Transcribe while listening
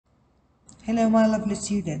Hello, my lovely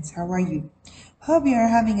students. How are you? Hope you are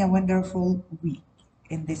having a wonderful week.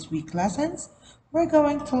 In this week lessons, we're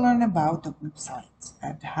going to learn about the website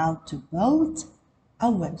and how to build a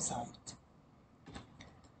website.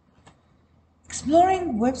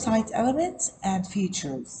 Exploring website elements and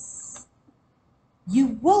features.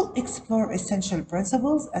 You will explore essential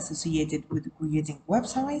principles associated with creating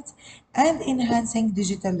websites and enhancing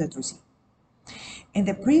digital literacy. In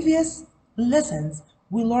the previous lessons,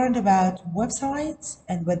 we learned about websites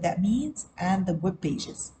and what that means and the web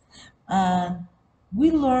pages. And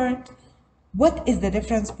we learned what is the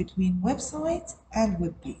difference between website and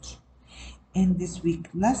web page. In this week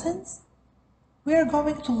lessons, we are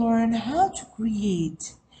going to learn how to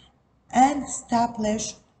create and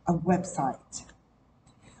establish a website.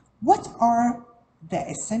 What are the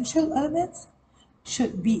essential elements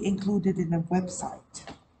should be included in a website?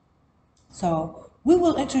 So we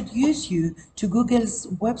will introduce you to Google's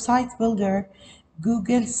website builder,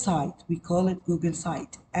 Google Site. We call it Google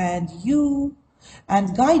Site, and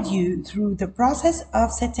guide you through the process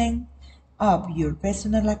of setting up your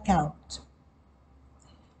personal account.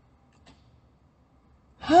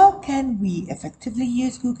 How can we effectively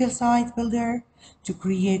use Google Site Builder to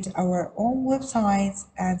create our own websites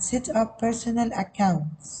and set up personal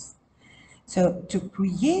accounts? So to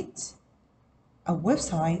create a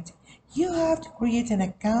website, you have to create an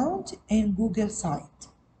account in Google Site.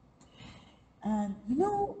 And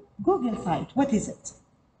Google Site, what is it?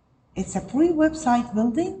 It's a free website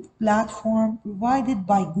building platform provided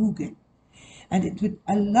by Google, and it would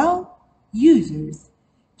allow users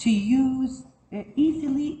to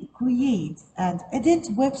easily create and edit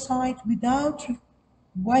website without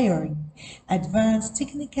requiring advanced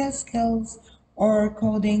technical skills or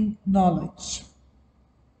coding knowledge.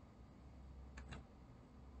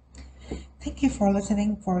 Thank you for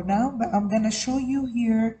listening for now, but I'm gonna show you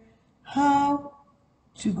here how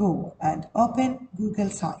to go and open Google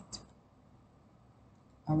Site.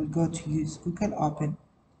 I will go to use Google Open,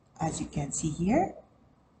 as you can see here,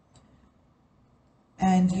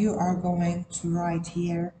 and you are going to write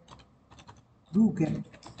here Google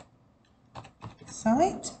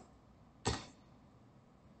Site.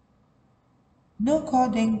 No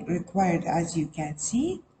coding required, as you can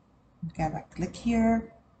see. I'm gonna click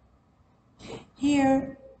here.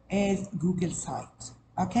 Here is Google Site.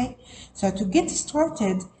 Okay, so to get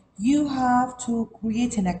started, you have to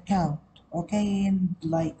create an account. Okay, and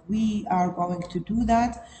like we are going to do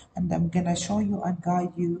that, and I'm gonna show you and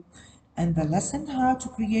guide you in the lesson how to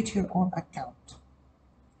create your own account.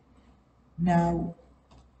 Now,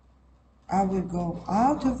 I will go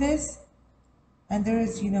out of this, and there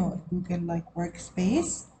is, Google like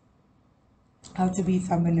workspace. How to be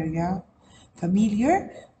familiar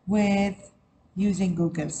with using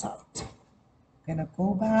Google Site. I'm gonna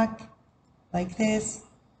go back like this.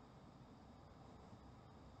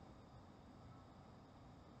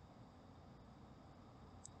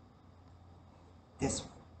 This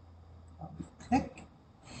one. Click.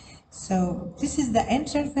 So this is the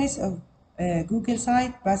interface of Google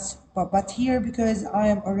Site, but here, because I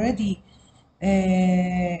am already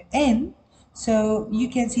in, so you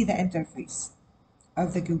can see the interface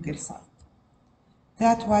of the Google Site.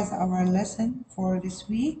 That was our lesson for this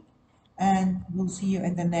week, and we'll see you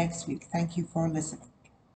in the next week. Thank you for listening.